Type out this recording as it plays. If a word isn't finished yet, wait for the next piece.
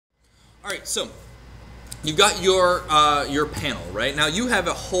Alright, so you've got your panel, right? Now you have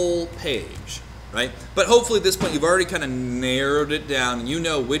a whole page, right? But hopefully at this point you've already kind of narrowed it down and you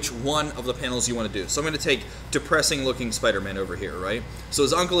know which one of the panels you want to do. So I'm going to take depressing looking Spider-Man over here, right? So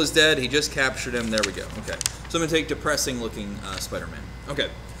his uncle is dead, he just captured him, there we go. Okay, so I'm going to take depressing looking Spider-Man.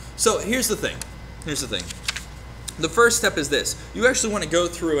 Okay, so here's the thing. The first step is this. You actually want to go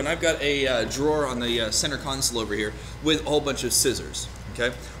through, and I've got a drawer on the center console over here with a whole bunch of scissors.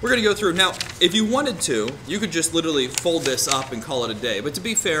 Okay, we're going to go through. Now, if you wanted to, you could just literally fold this up and call it a day. But to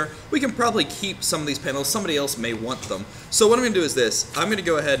be fair, we can probably keep some of these panels. Somebody else may want them. So what I'm going to do is this. I'm going to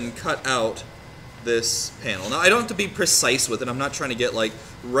go ahead and cut out this panel. Now, I don't have to be precise with it. I'm not trying to get like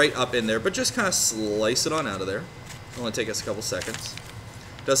right up in there, but just kind of slice it on out of there. It'll only take us a couple seconds.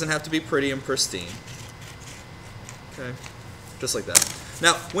 Doesn't have to be pretty and pristine. Okay, just like that.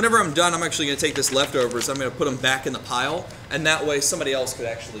 Now, whenever I'm done, I'm actually going to take this leftovers, I'm going to put them back in the pile, and that way somebody else could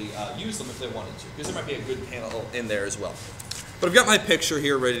actually use them if they wanted to, because there might be a good panel in there as well. But I've got my picture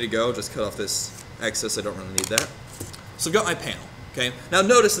here ready to go. Just cut off this excess, I don't really need that. So I've got my panel, okay? Now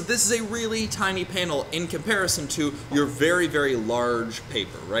notice that this is a really tiny panel in comparison to your very, very large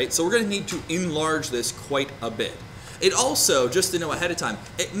paper, right? So we're going to need to enlarge this quite a bit. It also, just to know ahead of time,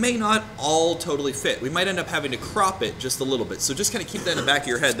 it may not all totally fit. We might end up having to crop it just a little bit. So just kind of keep that in the back of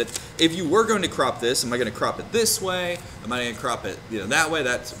your head that if you were going to crop this, am I going to crop it this way? Am I going to crop it that way?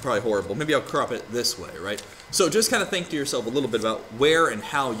 That's probably horrible. Maybe I'll crop it this way, right? So just kind of think to yourself a little bit about where and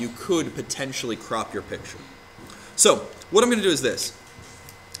how you could potentially crop your picture. So what I'm going to do is this.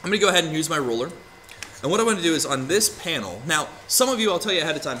 I'm going to go ahead and use my ruler. And what I want to do is on this panel, now some of you, I'll tell you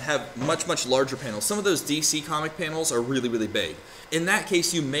ahead of time, have much, much larger panels. Some of those DC comic panels are really, really big. In that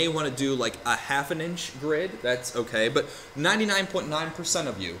case, you may want to do like a ½ an inch grid. That's okay. But 99.9%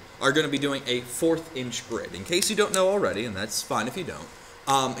 of you are going to be doing a 1/4 inch grid. In case you don't know already, and that's fine if you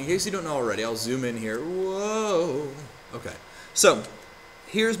don't. In case you don't know already, I'll zoom in here. Whoa. Okay. So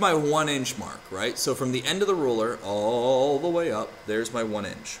here's my 1 inch mark, right? So from the end of the ruler all the way up, there's my 1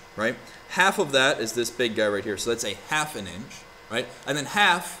 inch, right? Half of that is this big guy right here, so that's a ½ an inch, right? And then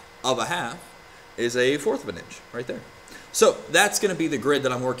half of a half is a 1/4 of an inch, right there. So that's going to be the grid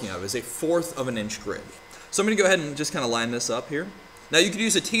that I'm working out, is a 1/4 of an inch grid. So I'm going to go ahead and just kind of line this up here. Now you could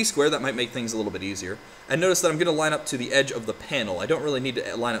use a T-square, that might make things a little bit easier. And notice that I'm going to line up to the edge of the panel. I don't really need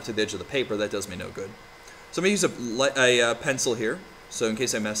to line up to the edge of the paper, that does me no good. So I'm going to use a pencil here. So in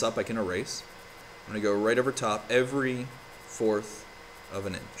case I mess up, I can erase. I'm going to go right over top every 1/4 of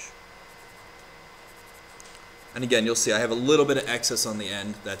an inch. And again, you'll see I have a little bit of excess on the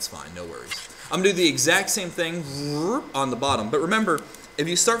end. That's fine, no worries. I'm going to do the exact same thing on the bottom. But remember, if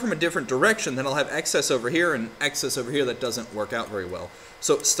you start from a different direction, then I'll have excess over here and excess over here. That doesn't work out very well.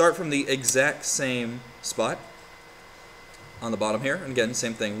 So start from the exact same spot on the bottom here. And again,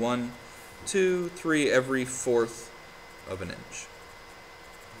 same thing. 1, 2, 3, every 1/4 of an inch.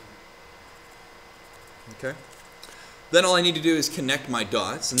 Okay. Then all I need to do is connect my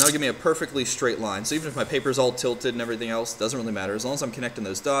dots, and that'll give me a perfectly straight line. So even if my paper's all tilted and everything else, it doesn't really matter. As long as I'm connecting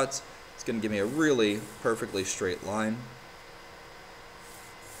those dots, it's going to give me a really perfectly straight line.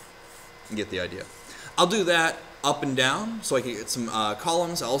 You get the idea. I'll do that up and down so I can get some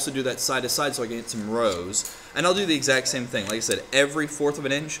columns. I'll also do that side to side so I can get some rows. And I'll do the exact same thing. Like I said, every 1/4 of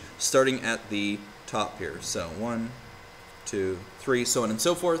an inch starting at the top here. So 1, 2, 3, so on and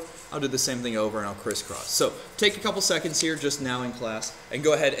so forth. I'll do the same thing over and I'll crisscross. So take a couple seconds here just now in class and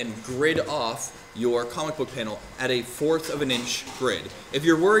go ahead and grid off your comic book panel at a 1/4 of an inch grid. If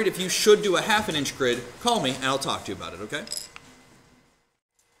you're worried if you should do a ½ an inch grid, call me and I'll talk to you about it, okay?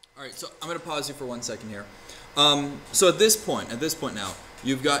 Alright, so I'm going to pause you for 1 second here. So at this point now,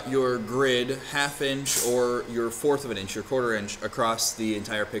 you've got your grid ½ inch or your 1/4 of an inch, your 1/4 inch across the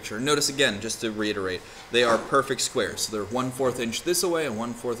entire picture. Notice again, just to reiterate, they are perfect squares. So they're 1/4 inch this away and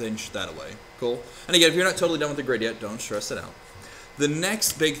 1/4 inch that away. Cool? And again, if you're not totally done with the grid yet, don't stress it out. The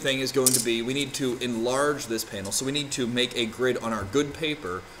next big thing is going to be we need to enlarge this panel. So we need to make a grid on our good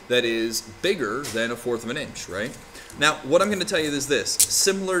paper that is bigger than a 1/4 of an inch, right? Now, what I'm going to tell you is this.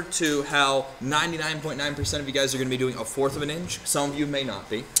 Similar to how 99.9% of you guys are going to be doing a 1/4 of an inch, some of you may not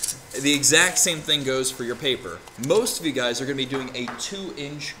be. The exact same thing goes for your paper. Most of you guys are going to be doing a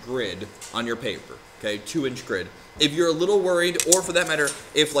 2-inch grid on your paper. Okay, 2-inch grid. If you're a little worried, or for that matter,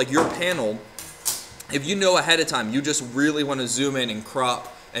 if like your panel, if you know ahead of time, you just really want to zoom in and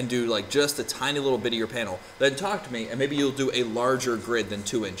crop and do like just a tiny little bit of your panel, then talk to me and maybe you'll do a larger grid than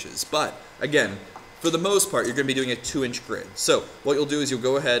 2 inches. But again, for the most part, you're going to be doing a 2-inch grid. So what you'll do is you'll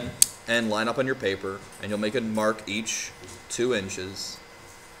go ahead and line up on your paper, and you'll make a mark each 2 inches,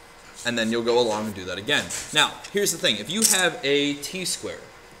 and then you'll go along and do that again. Now, here's the thing. If you have a T-square,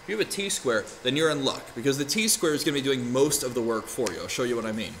 If you have a T-square, then you're in luck, because the T-square is going to be doing most of the work for you. I'll show you what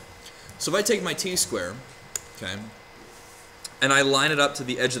I mean. So if I take my T-square, okay, and I line it up to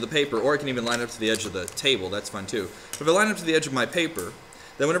the edge of the paper, or I can even line it up to the edge of the table, that's fine too. But if I line it up to the edge of my paper,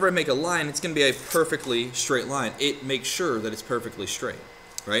 then whenever I make a line, it's going to be a perfectly straight line. It makes sure that it's perfectly straight,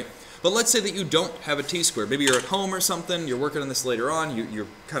 right? But let's say that you don't have a T-square. Maybe you're at home or something, you're working on this later on, you're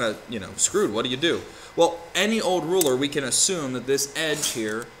kind of, screwed. What do? Well, any old ruler, we can assume that this edge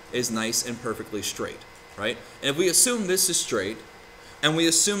here is nice and perfectly straight, right? And if we assume this is straight, and we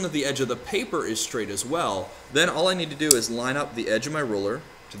assume that the edge of the paper is straight as well, then all I need to do is line up the edge of my ruler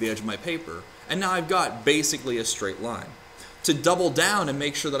to the edge of my paper, and now I've got basically a straight line. To double down and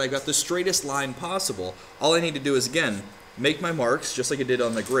make sure that I've got the straightest line possible, all I need to do is, again, make my marks just like I did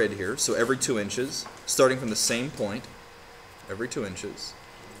on the grid here, so every 2 inches, starting from the same point, every 2 inches,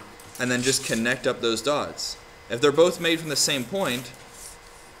 and then just connect up those dots. If they're both made from the same point,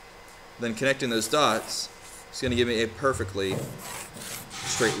 then connecting those dots is going to give me a perfectly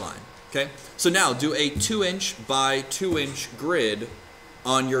straight line. Okay? So now do a 2-inch by 2-inch grid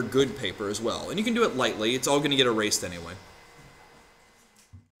on your good paper as well. And you can do it lightly. It's all going to get erased anyway.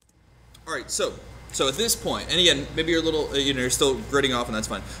 Alright, so at this point, and again, maybe you're a little, you're still gridding off and that's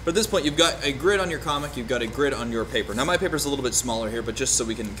fine. But at this point, you've got a grid on your comic, you've got a grid on your paper. Now my paper's a little bit smaller here, but just so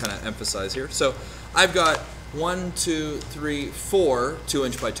we can kind of emphasize here. So I've got 1, 2, 3, 4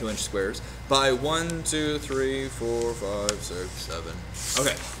 2-inch by 2-inch squares by 1, 2, 3, 4, 5, 6, 7.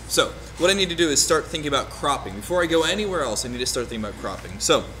 Okay, so what I need to do is start thinking about cropping. Before I go anywhere else, I need to start thinking about cropping.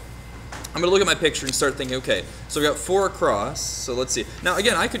 So I'm going to look at my picture and start thinking, okay, so I've got 4 across, so let's see. Now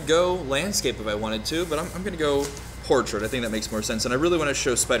again, I could go landscape if I wanted to, but I'm going to go portrait. I think that makes more sense, and I really want to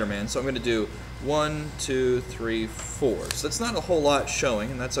show Spider-Man, so I'm going to do 1, 2, 3, 4. So that's not a whole lot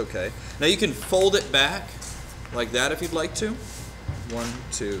showing, and that's okay. Now you can fold it back like that if you'd like to. 1,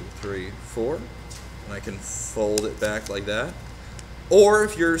 2, 3, 4, and I can fold it back like that. Or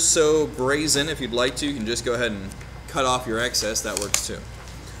if you're so brazen, if you'd like to, you can just go ahead and cut off your excess. That works too.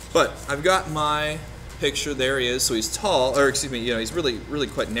 But I've got my picture. There he is. So he's tall, or excuse me, he's really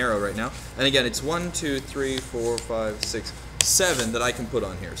quite narrow right now. And again, it's 1, 2, 3, 4, 5, 6, 7 that I can put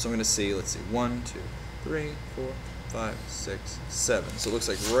on here. So I'm going to see, let's see, 1, 2, 3, 4, 5, 6, 7. So it looks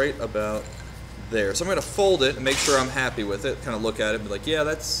like right about there. So I'm going to fold it and make sure I'm happy with it. Kind of look at it and be like, yeah,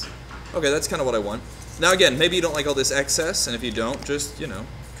 that's okay. That's kind of what I want. Now again, maybe you don't like all this excess, and if you don't, just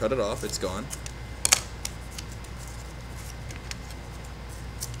cut it off. It's gone.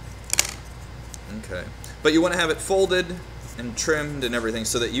 Okay, but you want to have it folded and trimmed and everything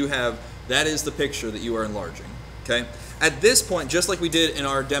so that that is the picture that you are enlarging. Okay. At this point, just like we did in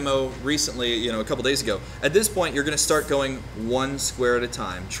our demo recently, a couple days ago, at this point you're going to start going 1 square at a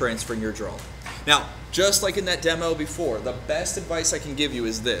time, transferring your drawing. Now, just like in that demo before, the best advice I can give you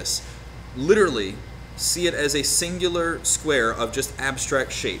is this. Literally, see it as a singular square of just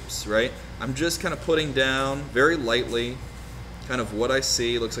abstract shapes, right? I'm just kind of putting down very lightly kind of what I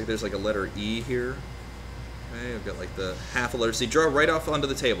see. Looks like there's like a letter E here. Okay, I've got like the half a letter C. Draw right off onto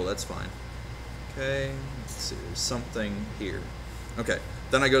the table, that's fine. Okay, let's see, there's something here. Okay,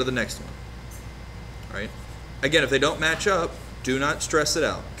 then I go to the next one. All right. Again, if they don't match up, do not stress it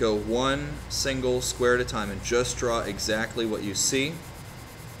out. Go 1 single square at a time and just draw exactly what you see.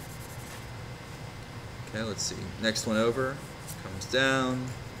 Okay, let's see. Next one over, comes down,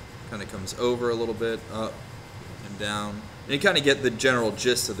 kind of comes over a little bit, up and down. And you kind of get the general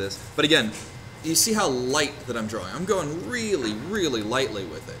gist of this. But again, you see how light that I'm drawing. I'm going really, really lightly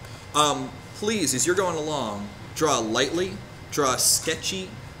with it. Please, as you're going along, draw lightly, draw sketchy.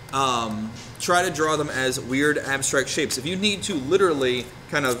 Try to draw them as weird abstract shapes. If you need to literally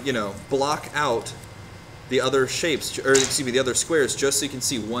kind of, block out the other shapes, or excuse me, the other squares, just so you can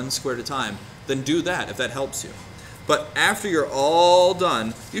see 1 square at a time, then do that if that helps you. But after you're all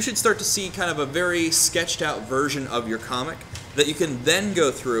done, you should start to see kind of a very sketched out version of your comic that you can then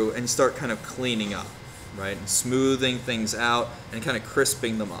go through and start kind of cleaning up, right? And smoothing things out and kind of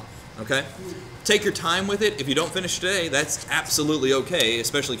crisping them up, okay? Take your time with it. If you don't finish today, that's absolutely okay,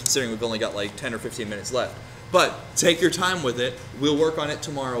 especially considering we've only got like 10 or 15 minutes left. But take your time with it. We'll work on it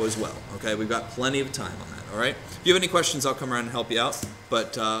tomorrow as well, okay? We've got plenty of time on that, all right? If you have any questions, I'll come around and help you out.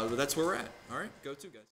 But that's where we're at, all right? Go to, guys.